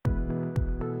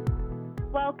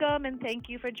Welcome and thank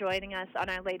you for joining us on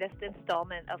our latest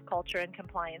installment of Culture and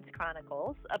Compliance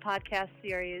Chronicles, a podcast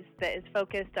series that is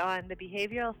focused on the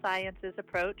behavioral sciences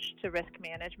approach to risk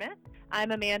management.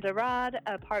 I'm Amanda Rod,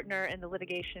 a partner in the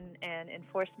Litigation and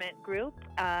Enforcement Group.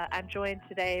 I'm joined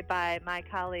today by my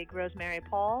colleague Rosemary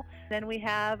Paul. Then we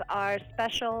have our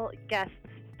special guests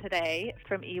today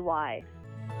from EY.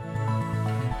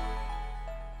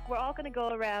 We're all going to go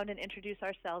around and introduce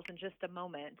ourselves in just a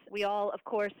moment. We all, of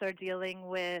course, are dealing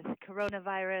with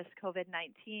coronavirus,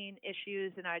 COVID-19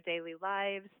 issues in our daily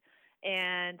lives.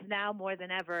 And now more than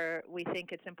ever, we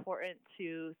think it's important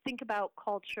to think about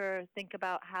culture, think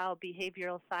about how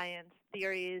behavioral science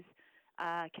theories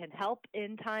can help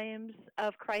in times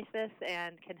of crisis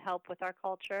and can help with our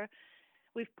culture.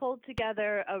 We've pulled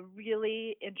together a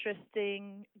really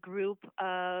interesting group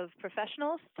of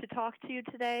professionals to talk to you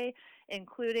today,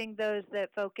 including those that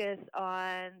focus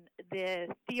on the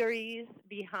theories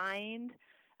behind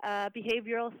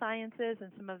behavioral sciences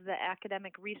and some of the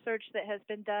academic research that has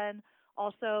been done,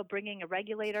 also bringing a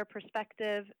regulator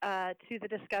perspective to the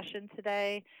discussion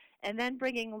today, and then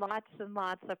bringing lots and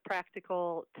lots of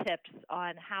practical tips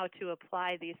on how to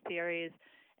apply these theories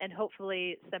and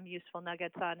hopefully some useful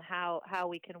nuggets on how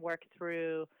we can work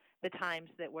through the times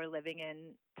that we're living in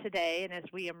today and as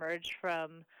we emerge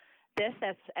from this,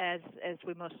 as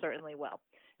we most certainly will.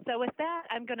 So with that,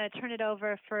 I'm going to turn it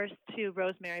over first to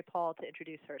Rosemary Paul to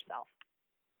introduce herself.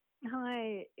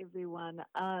 Hi, everyone.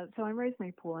 So I'm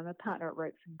Rosemary Paul. I'm a partner at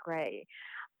Ropes & Gray.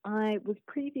 I was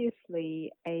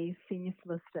previously a senior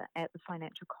solicitor at the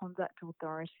Financial Conduct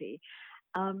Authority,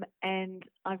 and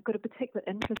I've got a particular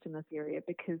interest in this area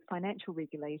because financial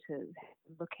regulators have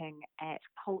been looking at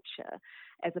culture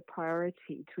as a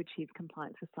priority to achieve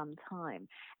compliance for some time.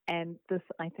 And this,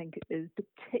 I think, is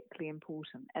particularly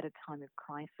important at a time of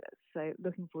crisis. So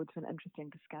looking forward to an interesting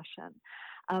discussion.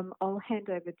 I'll hand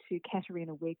over to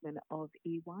Katerina Wegman of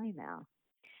EY now.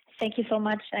 Thank you so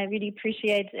much. I really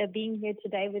appreciate being here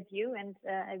today with you, and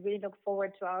I really look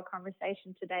forward to our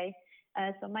conversation today.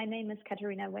 So my name is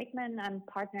Katerina Wegman. I'm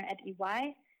a partner at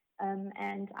EY,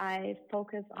 and I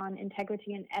focus on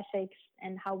integrity and ethics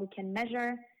and how we can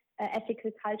measure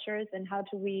ethical cultures and how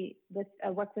do we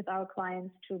work with our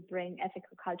clients to bring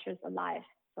ethical cultures alive.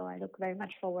 So I look very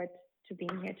much forward to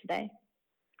being here today.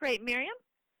 Great. Miriam?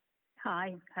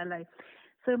 Hi. Hello.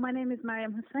 So my name is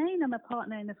Mariam Hussain. I'm a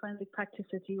partner in the forensic practice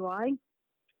at UI,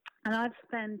 and I've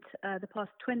spent the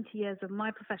past 20 years of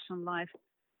my professional life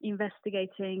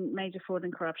investigating major fraud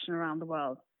and corruption around the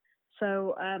world.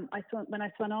 So when I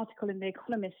saw an article in The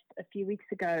Economist a few weeks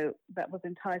ago that was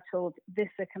entitled "This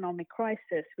Economic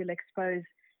Crisis Will Expose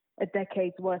a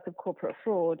Decade's Worth of Corporate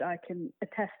Fraud," I can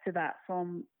attest to that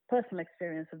from personal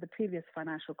experience of the previous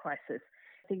financial crisis.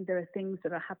 I think there are things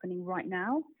that are happening right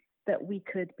now that we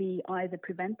could be either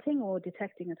preventing or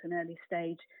detecting at an early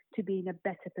stage to be in a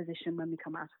better position when we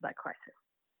come out of that crisis.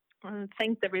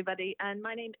 Thanks, everybody. And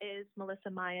my name is Melissa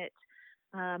Myatt,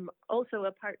 also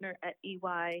a partner at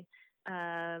EY.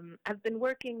 I've been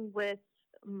working with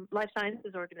life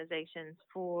sciences organizations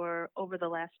for over the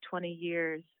last 20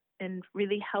 years and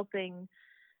really helping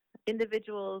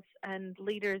individuals and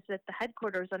leaders at the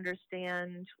headquarters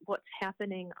understand what's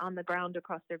happening on the ground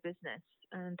across their business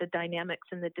and the dynamics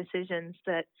and the decisions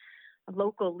that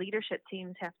local leadership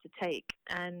teams have to take.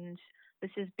 And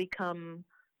this has become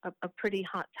a pretty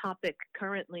hot topic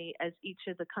currently as each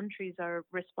of the countries are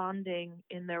responding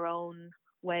in their own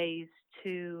ways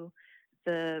to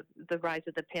the rise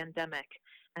of the pandemic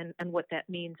and what that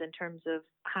means in terms of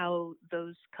how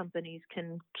those companies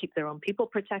can keep their own people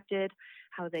protected,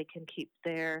 how they can keep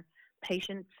their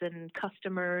patients and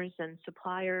customers and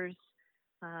suppliers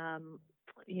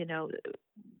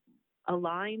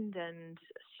aligned and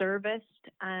serviced,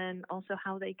 and also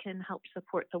how they can help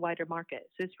support the wider market.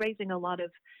 So it's raising a lot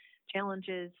of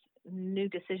challenges, new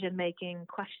decision-making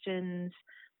questions,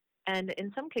 and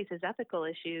in some cases ethical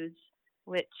issues,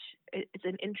 which is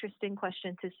an interesting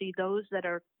question to see those that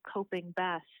are coping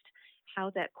best,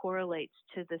 how that correlates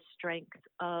to the strength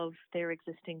of their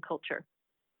existing culture.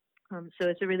 So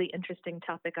it's a really interesting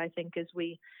topic, I think, as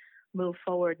we move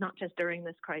forward, not just during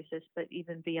this crisis, but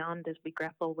even beyond as we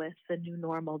grapple with the new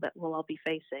normal that we'll all be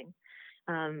facing.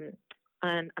 And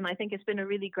I think it's been a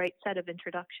really great set of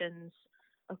introductions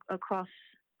across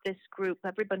this group,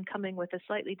 everyone coming with a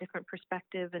slightly different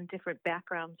perspective and different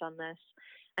backgrounds on this.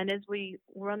 And as we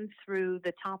run through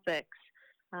the topics,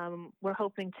 we're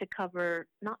hoping to cover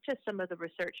not just some of the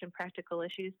research and practical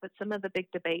issues, but some of the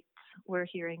big debates we're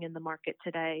hearing in the market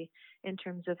today in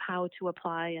terms of how to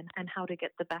apply and how to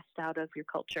get the best out of your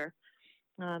culture.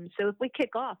 So if we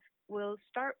kick off, we'll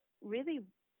start really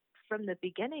from the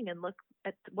beginning and look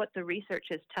at what the research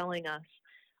is telling us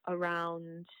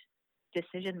around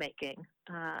decision making.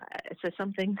 So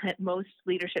something that most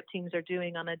leadership teams are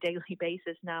doing on a daily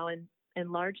basis now, and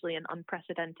largely in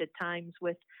unprecedented times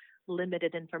with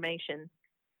limited information.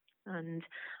 And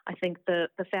I think the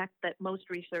fact that most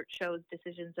research shows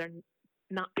decisions are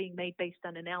not being made based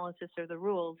on analysis or the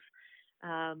rules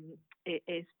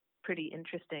is pretty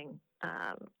interesting.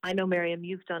 I know, Miriam,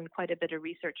 you've done quite a bit of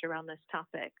research around this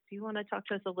topic. Do you want to talk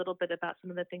to us a little bit about some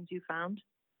of the things you found?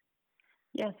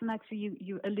 Yes, and actually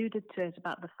you alluded to it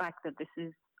about the fact that this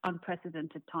is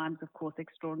unprecedented times, of course,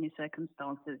 extraordinary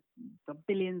circumstances. So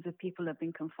billions of people have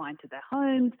been confined to their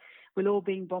homes. We're all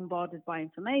being bombarded by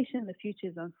information. The future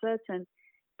is uncertain.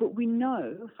 But we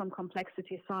know from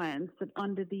complexity science that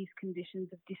under these conditions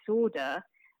of disorder,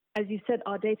 as you said,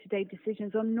 our day-to-day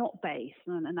decisions are not based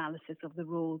on an analysis of the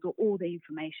rules or all the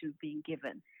information being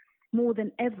given. More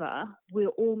than ever, we're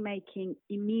all making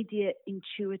immediate,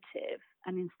 intuitive,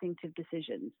 and instinctive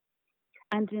decisions.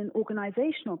 And in an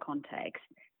organizational context,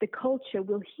 the culture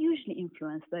will hugely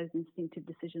influence those instinctive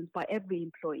decisions by every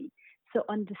employee. So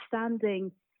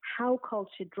understanding how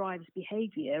culture drives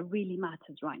behavior really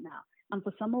matters right now. And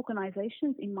for some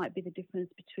organizations, it might be the difference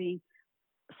between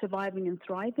surviving and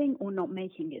thriving or not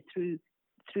making it through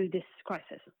this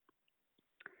crisis.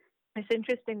 It's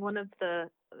interesting. One of the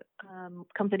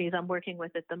companies I'm working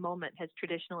with at the moment has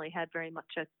traditionally had very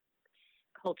much a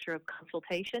culture of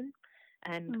consultation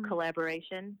and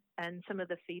collaboration. And some of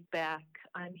the feedback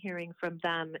I'm hearing from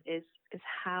them is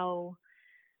how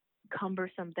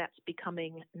cumbersome that's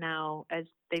becoming now as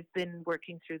they've been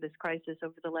working through this crisis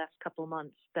over the last couple of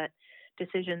months, that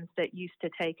decisions that used to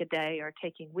take a day are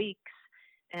taking weeks,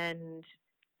 and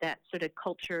that sort of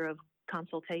culture of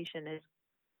consultation has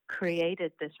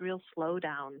created this real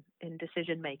slowdown in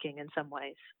decision making in some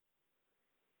ways.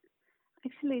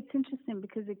 Actually, it's interesting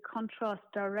because it contrasts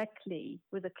directly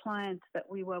with a client that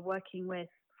we were working with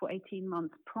for 18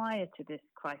 months prior to this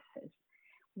crisis,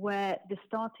 where the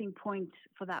starting point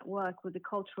for that work was a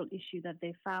cultural issue that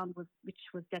they found which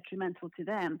was detrimental to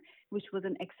them, which was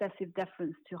an excessive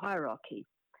deference to hierarchy.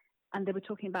 And they were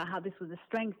talking about how this was a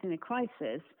strength in a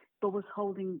crisis, but was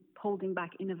holding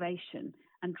back innovation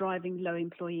and driving low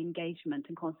employee engagement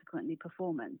and consequently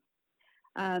performance.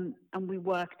 And we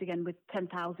worked again with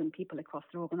 10,000 people across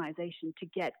the organization to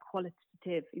get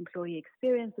qualitative employee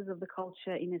experiences of the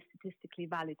culture in a statistically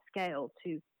valid scale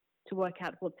to work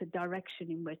out what's the direction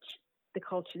in which the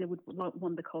culture, they would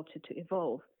want the culture to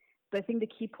evolve. But I think the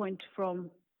key point from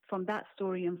that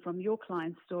story and from your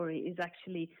client's story is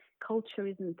actually culture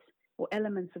isn't, or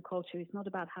elements of culture is not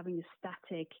about having a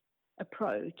static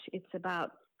approach. It's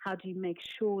about how do you make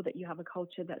sure that you have a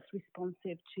culture that's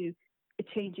responsive to a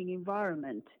changing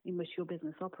environment in which your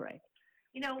business operates.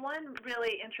 You know, one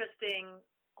really interesting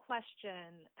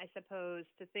question, I suppose,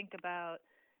 to think about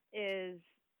is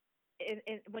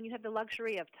when you have the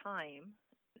luxury of time,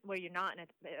 where you're not in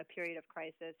a period of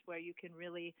crisis, where you can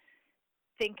really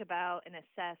think about and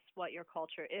assess what your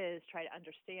culture is, try to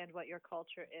understand what your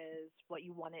culture is, what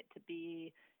you want it to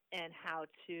be, and how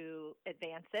to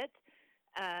advance it.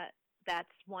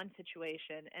 That's one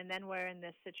situation. And then we're in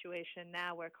this situation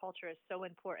now where culture is so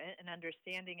important and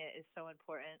understanding it is so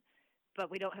important, but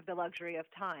we don't have the luxury of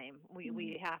time.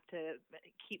 We have to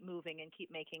keep moving and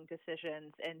keep making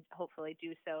decisions, and hopefully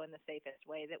do so in the safest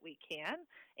way that we can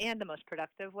and the most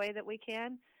productive way that we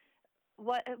can.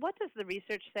 What does the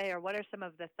research say, or what are some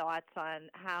of the thoughts on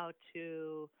how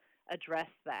to address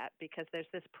that? Because there's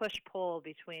this push-pull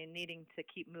between needing to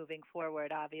keep moving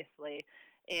forward, obviously,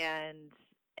 and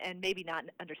maybe not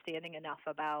understanding enough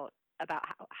about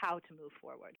how to move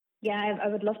forward. Yeah, I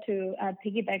would love to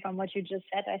piggyback on what you just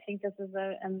said. I think this is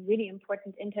a really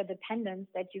important interdependence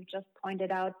that you've just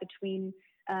pointed out between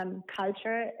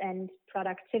culture and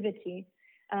productivity.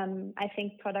 I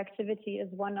think productivity is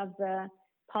one of the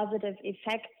positive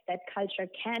effects that culture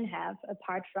can have,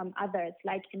 apart from others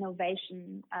like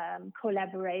innovation,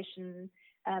 collaboration,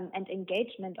 and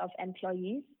engagement of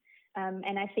employees.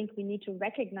 And I think we need to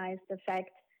recognize the fact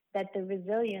that the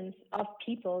resilience of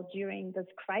people during this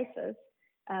crisis,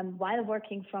 while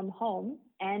working from home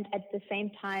and at the same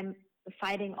time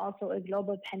fighting also a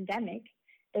global pandemic,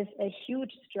 is a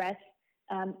huge stress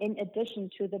in addition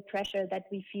to the pressure that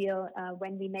we feel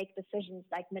when we make decisions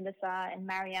like Melissa and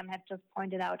Mariam have just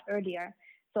pointed out earlier.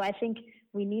 So I think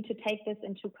we need to take this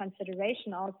into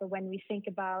consideration also when we think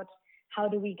about how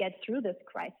do we get through this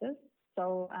crisis.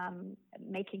 So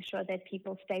making sure that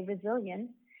people stay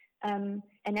resilient, and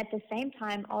at the same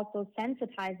time also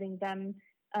sensitizing them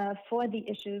for the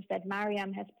issues that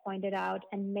Mariam has pointed out,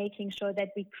 and making sure that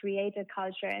we create a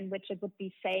culture in which it would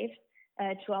be safe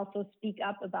to also speak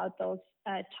up about those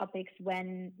topics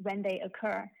when they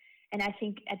occur. And I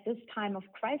think at this time of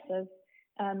crisis,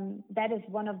 that is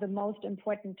one of the most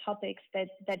important topics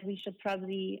that we should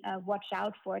probably watch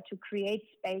out for, to create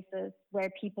spaces where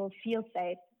people feel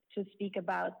safe to speak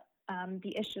about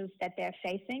the issues that they're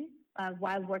facing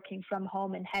while working from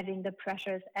home and having the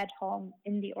pressures at home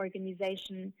in the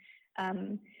organization,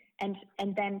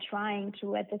 and then trying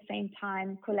to, at the same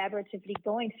time, collaboratively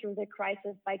going through the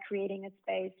crisis by creating a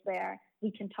space where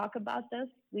we can talk about this,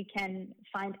 we can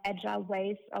find agile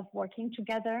ways of working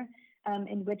together,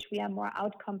 in which we are more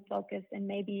outcome focused, and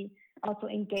maybe also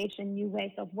engage in new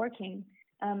ways of working,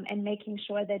 and making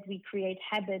sure that we create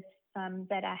habits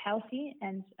that are healthy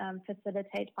and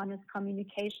facilitate honest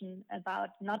communication about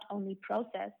not only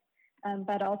process,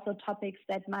 but also topics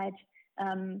that might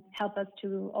help us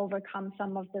to overcome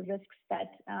some of the risks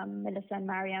that Melissa and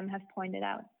Mariam have pointed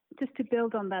out. Just to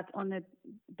build on that, on a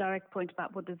direct point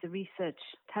about what does the research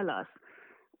tell us,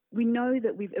 we know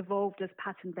that we've evolved as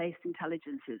pattern-based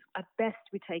intelligences. At best,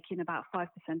 we take in about 5%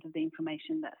 of the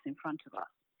information that's in front of us.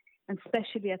 And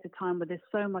especially at a time where there's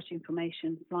so much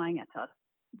information flying at us,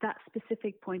 that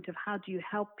specific point of how do you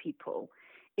help people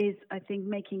is, I think,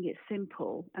 making it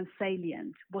simple and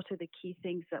salient. What are the key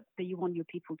things that you want your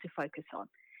people to focus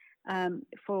on?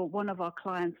 For one of our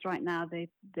clients right now,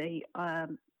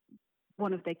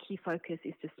 one of their key focus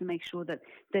is just to make sure that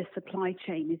their supply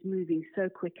chain is moving so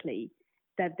quickly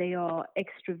that they are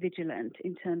extra vigilant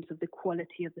in terms of the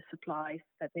quality of the supplies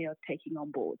that they are taking on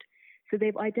board. So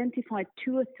they've identified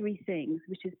 2 or 3 things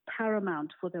which is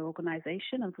paramount for their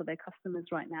organization and for their customers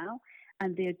right now,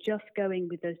 and they're just going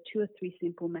with those 2 or 3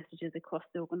 simple messages across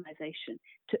the organization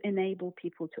to enable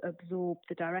people to absorb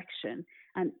the direction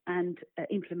and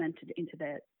implement it into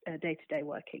their day-to-day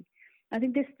working. I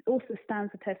think this also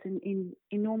stands a test in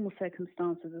normal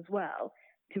circumstances as well,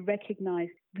 to recognize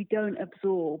we don't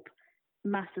absorb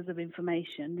masses of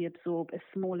information, we absorb a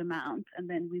small amount, and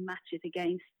then we match it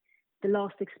against the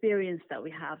last experience that we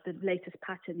have, the latest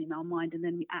pattern in our mind, and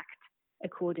then we act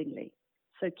accordingly.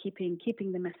 So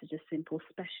keeping the messages simple,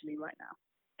 especially right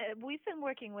now. We've been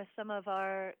working with some of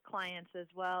our clients as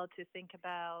well to think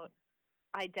about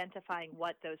identifying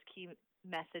what those key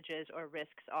messages or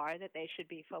risks are that they should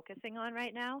be focusing on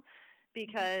right now,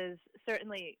 because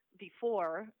certainly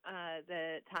before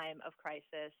the time of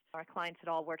crisis, our clients had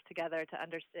all worked together to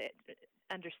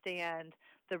understand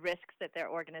the risks that their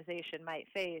organization might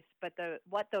face, but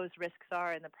what those risks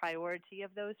are and the priority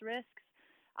of those risks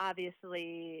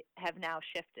obviously have now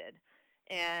shifted.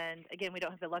 And again, we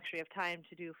don't have the luxury of time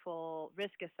to do full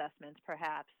risk assessments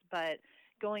perhaps, but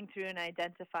going through and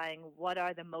identifying what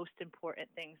are the most important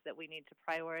things that we need to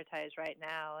prioritize right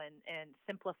now, and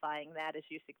simplifying that, as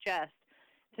you suggest,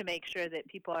 to make sure that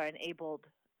people are enabled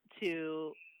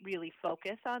to really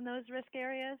focus on those risk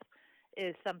areas,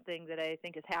 is something that I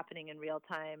think is happening in real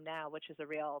time now, which is a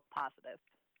real positive.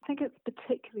 I think it's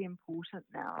particularly important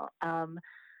now,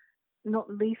 not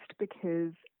least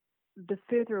because the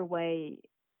further away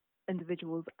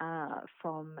individuals are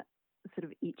from sort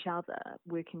of each other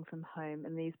working from home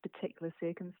in these particular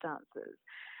circumstances,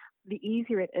 the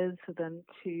easier it is for them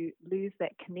to lose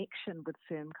that connection with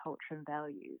firm culture and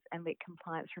values and let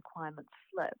compliance requirements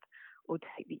slip or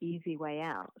take the easy way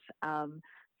out,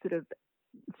 sort of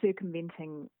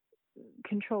circumventing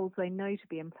controls they know to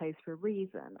be in place for a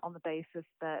reason on the basis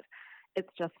that it's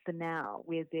just for now,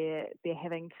 where they're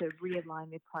having to realign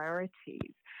their priorities.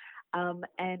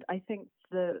 And I think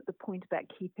the point about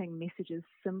keeping messages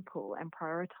simple and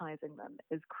prioritizing them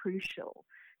is crucial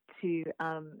to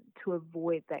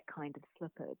avoid that kind of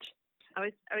slippage.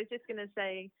 I was just going to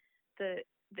say the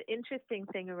interesting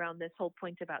thing around this whole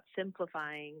point about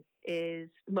simplifying is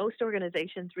most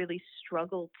organizations really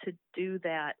struggle to do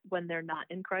that when they're not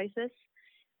in crisis.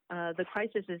 The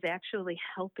crisis is actually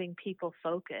helping people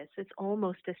focus. It's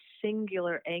almost a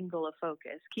singular angle of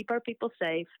focus. Keep our people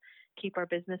safe, keep our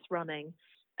business running.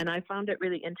 And I found it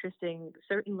really interesting,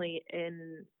 certainly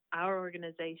in our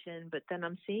organization, but then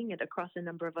I'm seeing it across a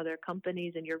number of other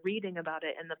companies, and you're reading about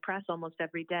it in the press almost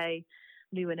every day.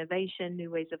 New innovation,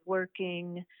 new ways of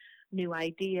working, new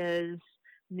ideas,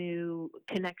 new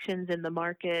connections in the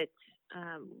market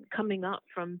coming up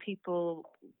from people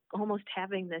almost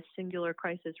having this singular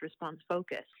crisis response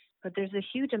focus. But there's a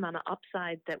huge amount of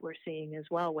upside that we're seeing as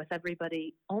well, with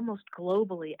everybody, almost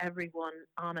globally, everyone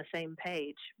on the same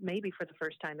page, maybe for the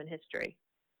first time in history.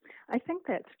 I think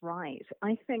that's right.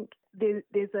 I think there's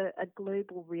a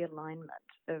global realignment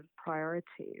of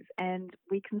priorities, and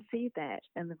we can see that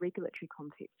in the regulatory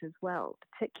context as well,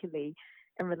 particularly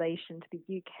in relation to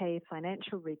the UK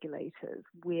financial regulators,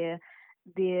 where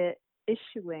they're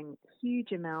issuing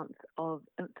huge amounts of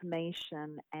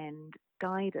information and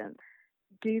guidance.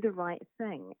 Do the right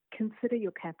thing. Consider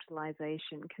your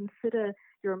capitalization. Consider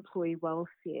your employee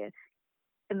welfare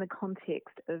in the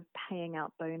context of paying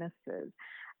out bonuses.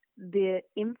 They're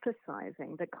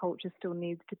emphasizing that culture still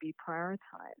needs to be prioritized.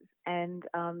 And,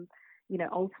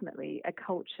 ultimately, a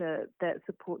culture that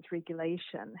supports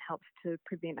regulation helps to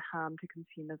prevent harm to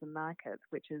consumers and markets,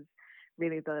 which is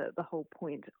really the whole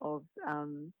point of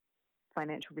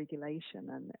financial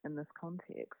regulation in this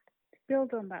context.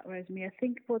 Build on that, Rosemary. I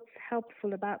think what's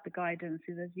helpful about the guidance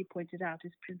is, as you pointed out,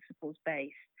 is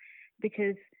principles-based.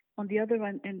 Because on the other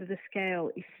end of the scale,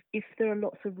 if there are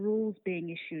lots of rules being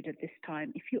issued at this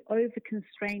time, if you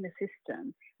over-constrain a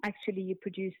system, actually you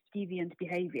produce deviant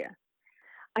behavior.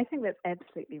 I think that's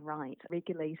absolutely right.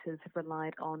 Regulators have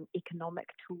relied on economic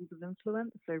tools of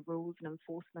influence, so rules and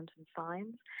enforcement and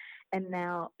fines, and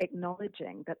now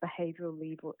acknowledging that behavioural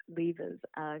levers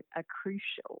are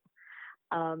crucial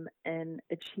in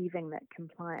achieving that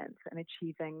compliance and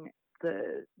achieving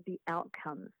the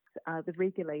outcomes. The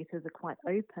regulators are quite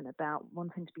open about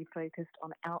wanting to be focused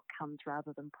on outcomes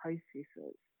rather than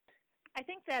processes. I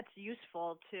think that's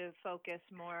useful to focus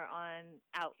more on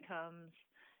outcomes.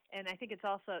 And I think it's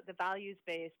also, the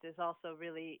values-based is also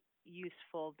really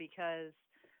useful because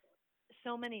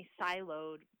so many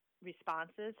siloed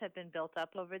responses have been built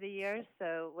up over the years.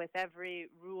 So with every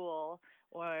rule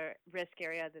or risk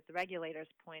area that the regulators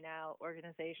point out,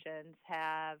 organizations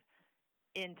have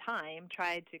in time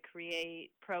tried to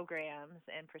create programs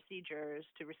and procedures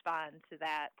to respond to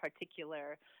that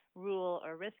particular rule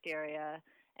or risk area.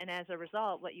 And as a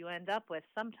result, what you end up with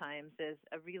sometimes is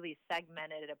a really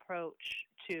segmented approach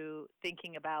to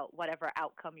thinking about whatever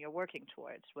outcome you're working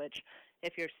towards, which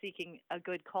if you're seeking a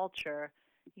good culture,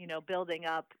 building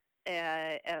up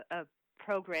a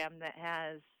program that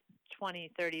has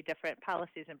 20, 30 different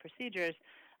policies and procedures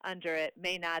under it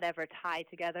may not ever tie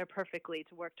together perfectly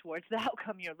to work towards the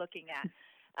outcome you're looking at.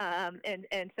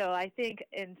 And so I think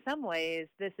in some ways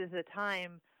this is a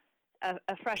time,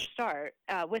 a fresh start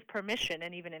with permission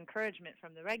and even encouragement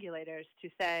from the regulators to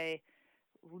say,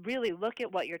 really look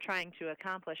at what you're trying to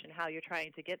accomplish and how you're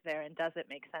trying to get there, and does it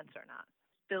make sense or not?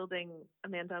 Building,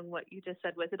 Amanda, on what you just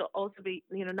said was it'll also be,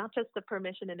 not just the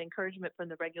permission and encouragement from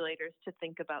the regulators to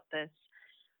think about this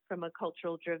from a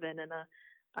cultural driven and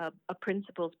a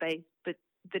principles based, but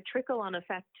the trickle-on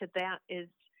effect to that is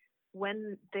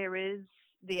when there is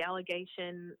the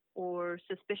allegation or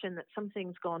suspicion that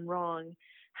something's gone wrong,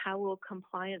 how will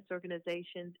compliance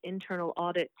organizations, internal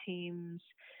audit teams,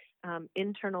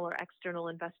 internal or external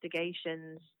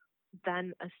investigations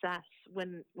then assess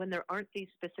when there aren't these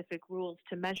specific rules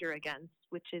to measure against,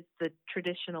 which is the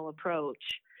traditional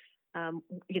approach,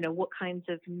 what kinds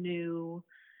of new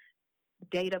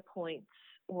data points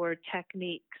or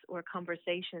techniques or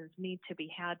conversations need to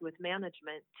be had with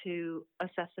management to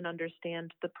assess and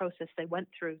understand the process they went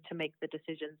through to make the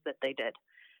decisions that they did.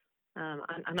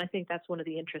 And I think that's one of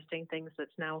the interesting things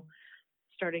that's now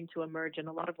starting to emerge, and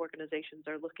a lot of organizations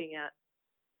are looking at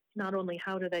not only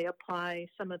how do they apply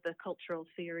some of the cultural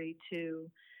theory to,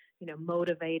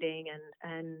 motivating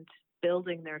and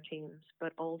building their teams,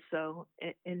 but also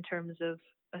in terms of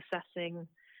assessing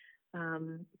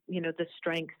the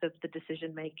strength of the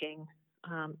decision making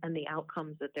and the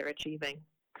outcomes that they're achieving.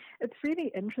 It's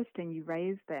really interesting you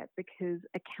raised that, because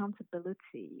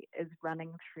accountability is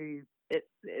running through, it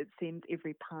seems,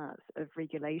 every part of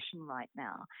regulation right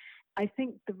now. I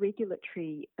think the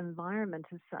regulatory environment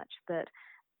is such that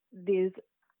there's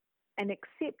an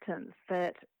acceptance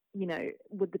that,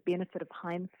 with the benefit of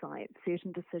hindsight,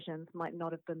 certain decisions might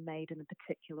not have been made in a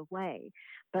particular way,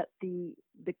 but the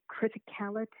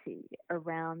criticality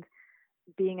around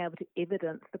being able to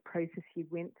evidence the process you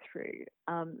went through,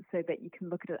 so that you can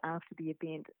look at it after the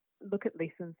event, look at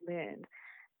lessons learned,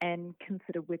 and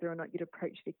consider whether or not you'd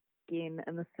approach it again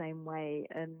in the same way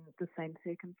in the same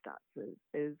circumstances,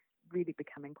 is really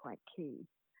becoming quite key.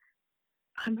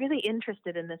 I'm really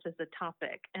interested in this as a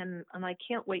topic, and I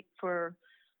can't wait for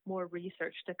more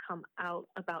research to come out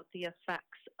about the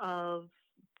effects of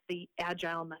the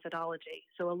agile methodology.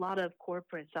 So a lot of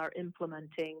corporates are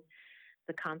implementing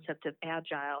the concept of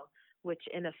agile, which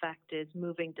in effect is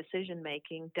moving decision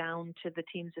making down to the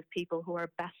teams of people who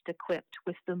are best equipped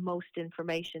with the most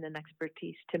information and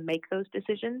expertise to make those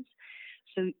decisions.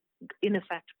 So in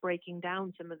effect, breaking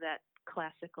down some of that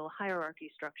classical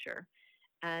hierarchy structure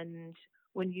and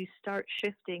when you start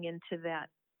shifting into that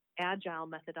agile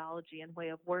methodology and way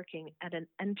of working at an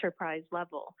enterprise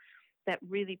level, that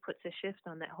really puts a shift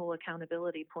on that whole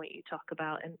accountability point you talk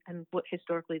about, and what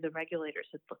historically the regulators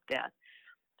had looked at.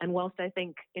 And whilst I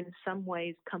think in some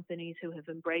ways companies who have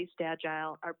embraced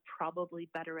agile are probably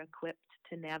better equipped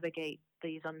to navigate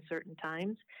these uncertain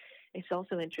times, it's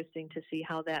also interesting to see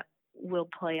how that will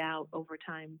play out over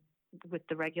time with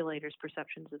the regulators'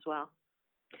 perceptions as well.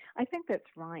 I think that's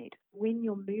right. When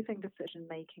you're moving decision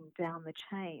making down the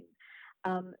chain,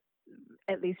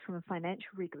 at least from a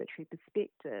financial regulatory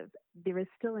perspective, there is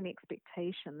still an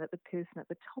expectation that the person at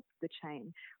the top of the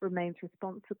chain remains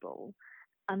responsible,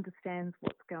 understands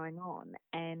what's going on,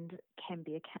 and can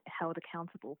be held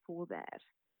accountable for that.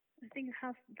 I think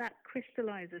how that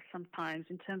crystallizes sometimes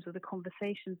in terms of the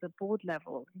conversations at board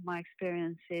level. My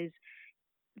experience is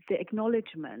the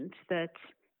acknowledgement that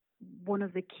one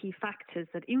of the key factors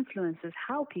that influences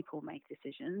how people make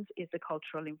decisions is the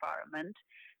cultural environment.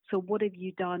 So what have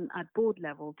you done at board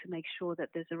level to make sure that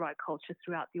there's the right culture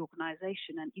throughout the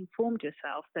organization, and informed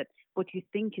yourself that what you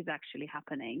think is actually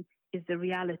happening is the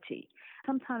reality?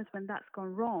 Sometimes when that's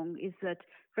gone wrong is that,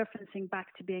 referencing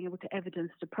back to being able to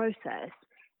evidence the process,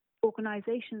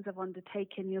 organizations have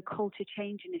undertaken culture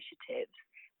change initiatives,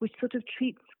 which sort of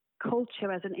treats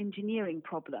culture as an engineering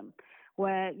problem,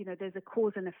 where there's a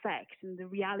cause and effect, and the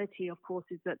reality, of course,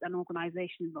 is that an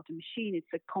organization is not a machine. It's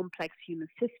a complex human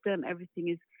system. Everything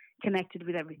is connected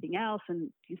with everything else,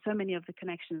 and so many of the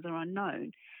connections are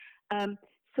unknown.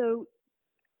 So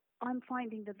I'm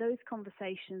finding that those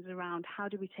conversations around how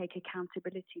do we take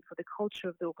accountability for the culture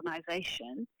of the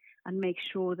organization and make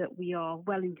sure that we are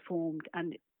well informed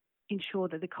and ensure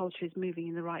that the culture is moving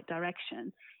in the right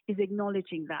direction is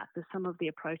acknowledging that there's some of the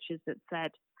approaches that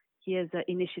said, here's an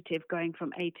initiative going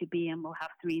from A to B and we'll have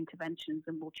 3 interventions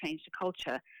and we'll change the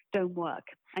culture, don't work.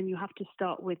 And you have to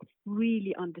start with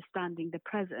really understanding the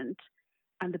present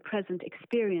and the present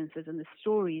experiences and the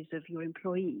stories of your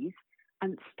employees,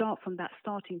 and start from that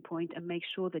starting point and make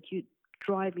sure that you're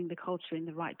driving the culture in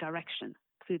the right direction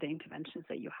through the interventions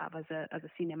that you have as a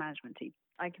senior management team.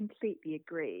 I completely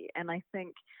agree. And I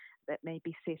think that may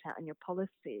be set out in your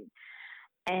policy,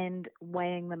 and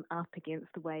weighing them up against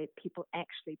the way people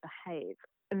actually behave.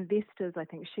 Investors, I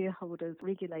think shareholders,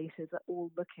 regulators are all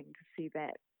looking to see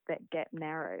that gap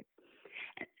narrow.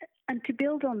 And to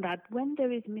build on that, when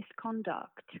there is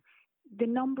misconduct, the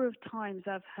number of times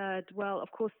I've heard, well,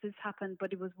 of course this happened,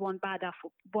 but it was one bad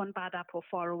apple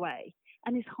far away.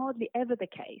 And it's hardly ever the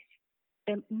case.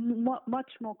 And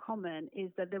much more common is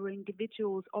that there were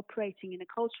individuals operating in a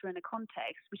culture and a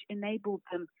context which enabled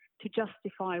them to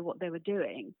justify what they were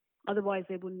doing. Otherwise,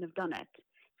 they wouldn't have done it.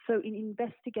 So in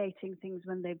investigating things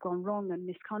when they've gone wrong and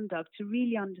misconduct, to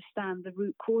really understand the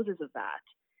root causes of that,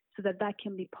 so that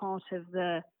can be part of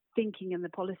the thinking and the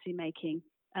policy making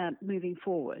moving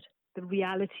forward, the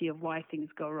reality of why things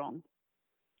go wrong.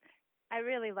 I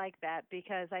really like that,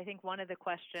 because I think one of the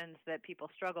questions that people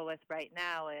struggle with right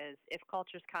now is, if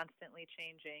culture is constantly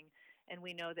changing and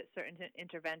we know that certain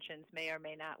interventions may or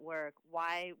may not work,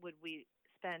 why would we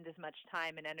spend as much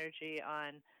time and energy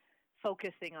on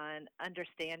focusing on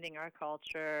understanding our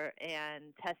culture and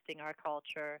testing our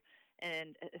culture?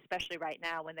 And especially right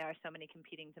now when there are so many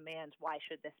competing demands, why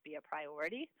should this be a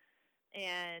priority?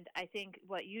 And I think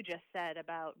what you just said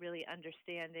about really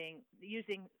understanding,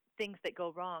 using things that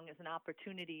go wrong as an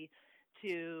opportunity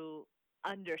to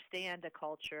understand a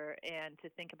culture and to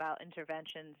think about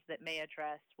interventions that may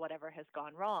address whatever has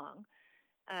gone wrong,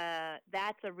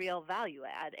 that's a real value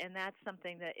add. And that's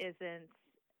something that isn't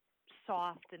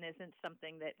soft and isn't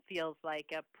something that feels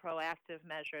like a proactive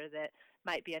measure that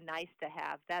might be a nice to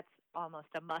have. That's almost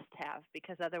a must have,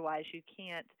 because otherwise you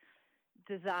can't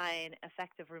design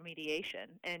effective remediation,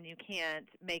 and you can't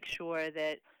make sure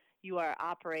that you are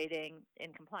operating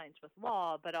in compliance with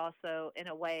law, but also in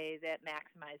a way that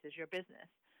maximizes your business.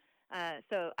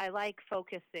 So I like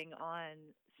focusing on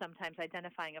sometimes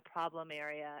identifying a problem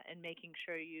area and making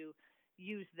sure you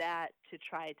use that to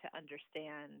try to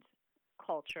understand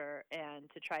culture and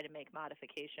to try to make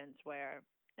modifications where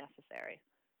necessary.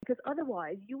 Because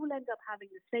otherwise you will end up having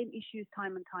the same issues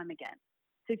time and time again.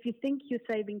 So if you think you're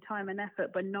saving time and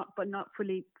effort but not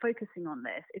fully focusing on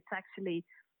this, it's actually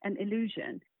an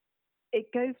illusion.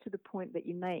 It goes to the point that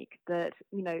you make that,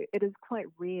 it is quite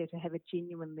rare to have a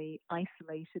genuinely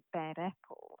isolated bad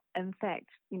apple. In fact,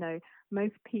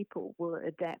 most people will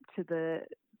adapt to the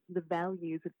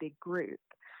values of their group,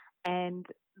 and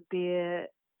their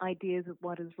ideas of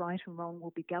what is right and wrong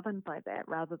will be governed by that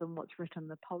rather than what's written in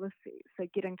the policy. So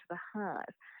getting to the heart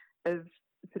of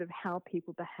sort of how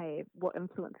people behave, what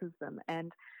influences them,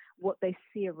 and what they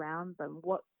see around them,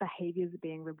 what behaviors are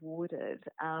being rewarded,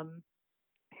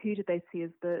 who do they see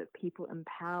as the people in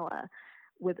power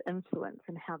with influence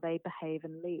and how they behave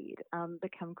and lead,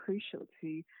 become crucial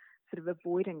to sort of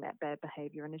avoiding that bad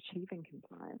behavior and achieving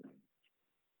compliance.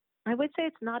 I would say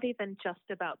it's not even just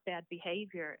about bad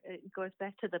behavior. It goes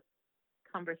back to the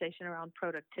conversation around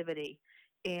productivity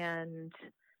and,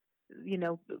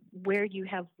 where you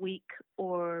have weak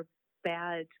or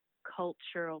bad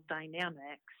cultural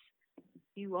dynamics,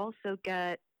 you also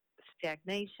get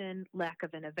stagnation, lack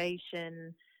of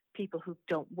innovation, people who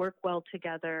don't work well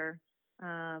together.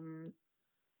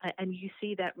 And you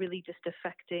see that really just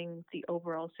affecting the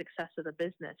overall success of the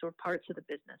business or parts of the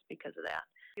business because of that.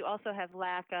 You also have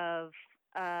lack of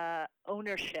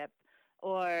ownership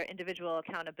or individual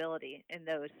accountability in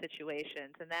those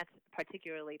situations, and that's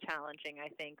particularly challenging, I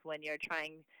think, when you're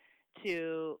trying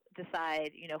to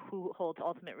decide, who holds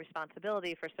ultimate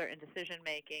responsibility for certain decision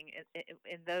making.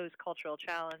 In those cultural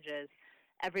challenges,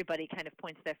 everybody kind of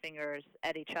points their fingers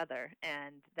at each other,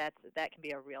 and that can be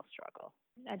a real struggle.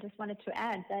 I just wanted to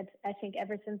add that I think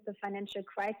ever since the financial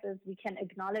crisis, we can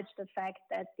acknowledge the fact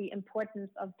that the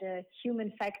importance of the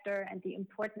human factor and the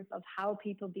importance of how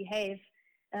people behave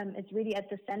is really at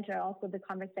the center. Also, the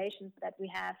conversations that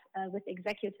we have with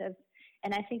executives.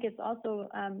 And I think it's also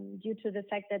due to the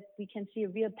fact that we can see a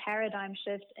real paradigm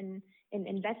shift in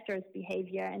investors'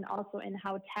 behavior and also in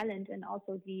how talent and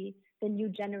also the new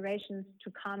generations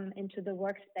to come into the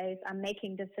workspace are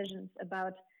making decisions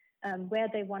about where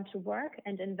they want to work,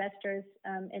 and investors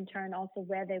in turn also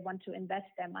where they want to invest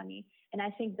their money. And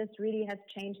I think this really has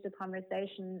changed the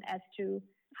conversation as to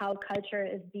how culture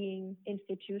is being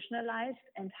institutionalized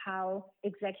and how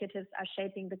executives are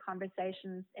shaping the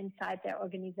conversations inside their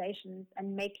organizations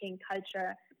and making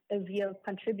culture a real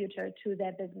contributor to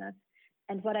their business.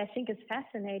 And what I think is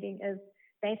fascinating is,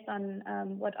 based on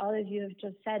what all of you have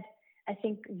just said, I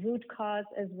think root cause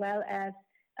as well as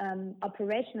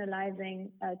operationalizing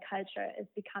culture is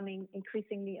becoming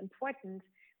increasingly important,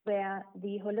 where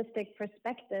the holistic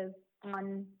perspective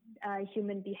on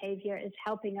human behavior is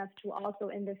helping us to also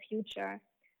in the future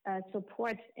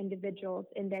support individuals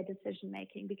in their decision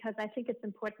making. Because I think it's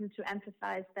important to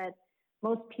emphasize that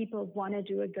most people want to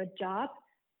do a good job.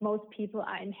 Most people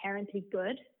are inherently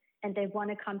good, and they want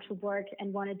to come to work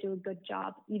and want to do a good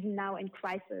job, even now in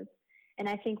crisis. And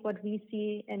I think what we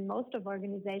see in most of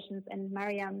organizations, and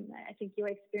Mariam, I think your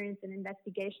experience in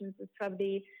investigations is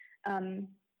probably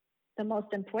the most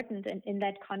important in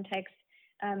that context.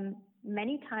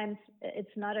 Many times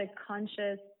it's not a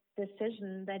conscious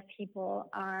decision that people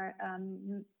are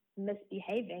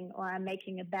misbehaving or are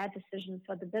making a bad decision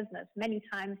for the business. Many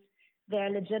times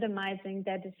they're legitimizing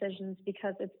their decisions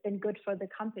because it's been good for the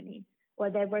company,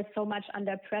 or they were so much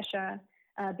under pressure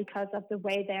because of the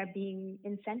way they're being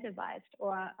incentivized,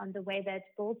 or on the way that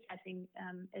goal setting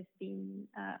is being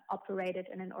operated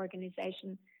in an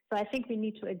organization. So I think we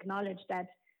need to acknowledge that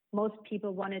most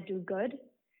people want to do good,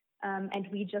 and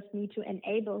we just need to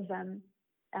enable them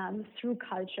through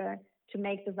culture to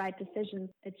make the right decisions.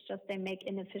 It's just they make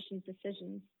inefficient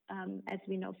decisions, as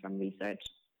we know from research.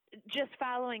 Just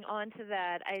following on to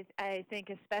that, I think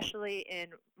especially in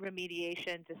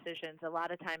remediation decisions, a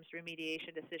lot of times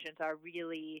remediation decisions are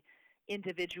really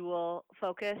individual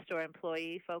focused or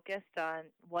employee focused on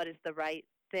what is the right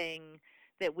thing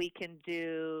that we can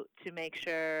do to make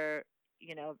sure,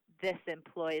 this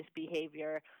employee's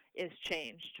behavior is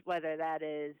changed, whether that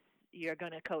is you're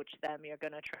going to coach them, you're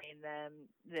going to train them,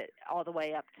 all the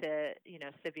way up to,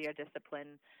 severe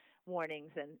discipline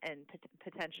warnings and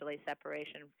potentially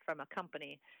separation from a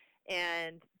company.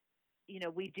 And,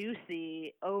 we do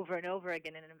see over and over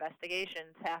again in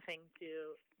investigations having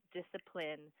to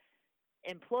discipline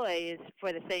employees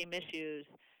for the same issues,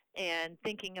 and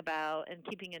thinking about and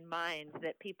keeping in mind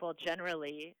that people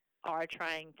generally are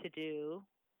trying to do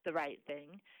the right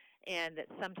thing, and that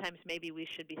sometimes maybe we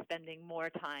should be spending more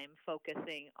time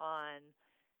focusing on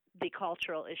the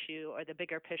cultural issue or the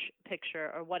bigger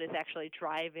picture, or what is actually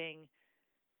driving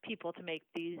people to make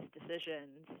these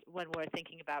decisions when we're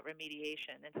thinking about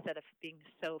remediation, instead of being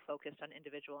so focused on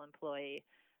individual employee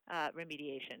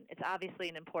remediation. It's obviously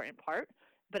an important part,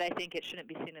 but I think it shouldn't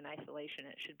be seen in isolation.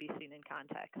 It should be seen in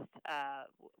context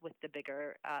with the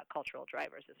bigger cultural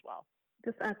drivers as well.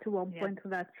 Just add to one point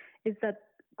of that, is that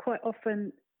quite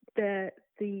often the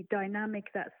dynamic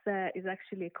that's there is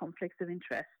actually a conflict of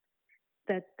interest.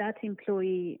 That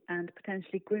employee and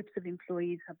potentially groups of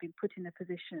employees have been put in a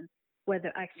position where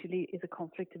there actually is a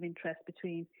conflict of interest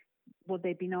between what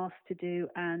they've been asked to do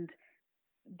and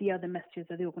the other messages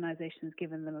that the organization has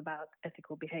given them about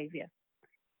ethical behavior.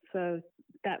 So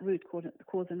that root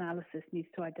cause analysis needs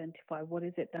to identify what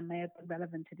is it that may have been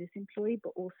relevant to this employee,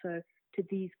 but also to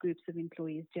these groups of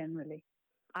employees generally.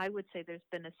 I would say there's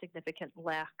been a significant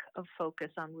lack of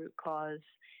focus on root cause,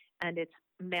 and it's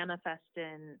manifest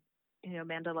in,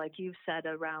 Amanda, like you've said,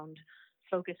 around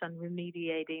focus on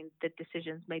remediating the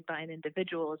decisions made by an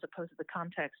individual as opposed to the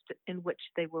context in which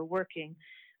they were working.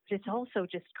 But it's also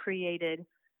just created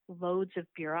loads of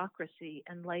bureaucracy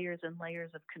and layers of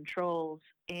controls,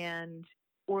 and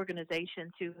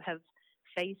organizations who have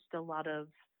faced a lot of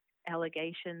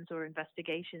allegations or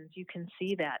investigations, you can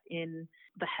see that in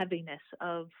the heaviness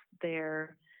of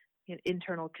their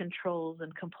internal controls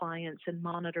and compliance and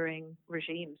monitoring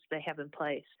regimes they have in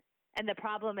place. And the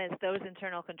problem is those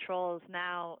internal controls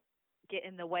now get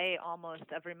in the way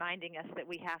almost of reminding us that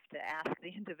we have to ask the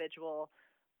individual,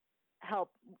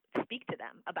 help speak to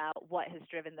them about what has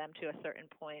driven them to a certain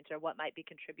point or what might be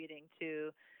contributing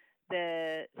to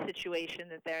the situation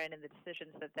that they're in and the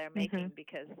decisions that they're making,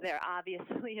 because they're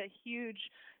obviously a huge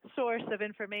source of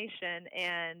information.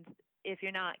 And if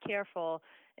you're not careful,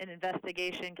 an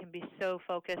investigation can be so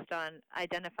focused on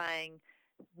identifying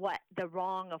what the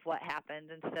wrong of what happened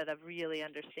instead of really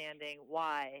understanding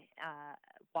why,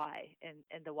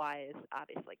 and the why is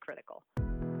obviously critical.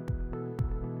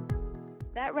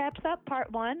 That wraps up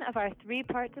part one of our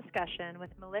three-part discussion with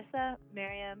Melissa,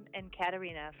 Miriam, and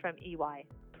Katerina from EY.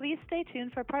 Please stay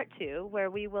tuned for part two, where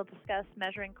we will discuss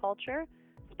measuring culture,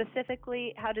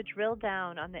 specifically how to drill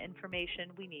down on the information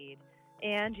we need,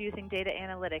 and using data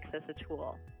analytics as a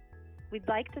tool. We'd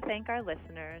like to thank our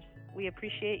listeners. We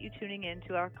appreciate you tuning in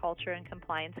to our Culture and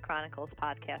Compliance Chronicles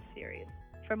podcast series.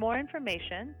 For more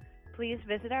information, please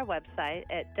visit our website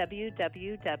at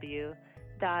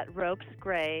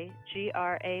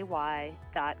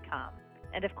www.ropesgray.com.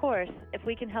 And of course, if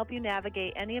we can help you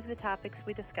navigate any of the topics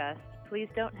we discussed, please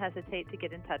don't hesitate to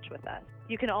get in touch with us.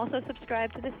 You can also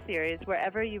subscribe to this series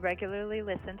wherever you regularly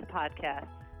listen to podcasts,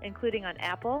 including on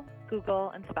Apple,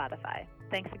 Google, and Spotify.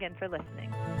 Thanks again for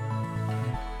listening.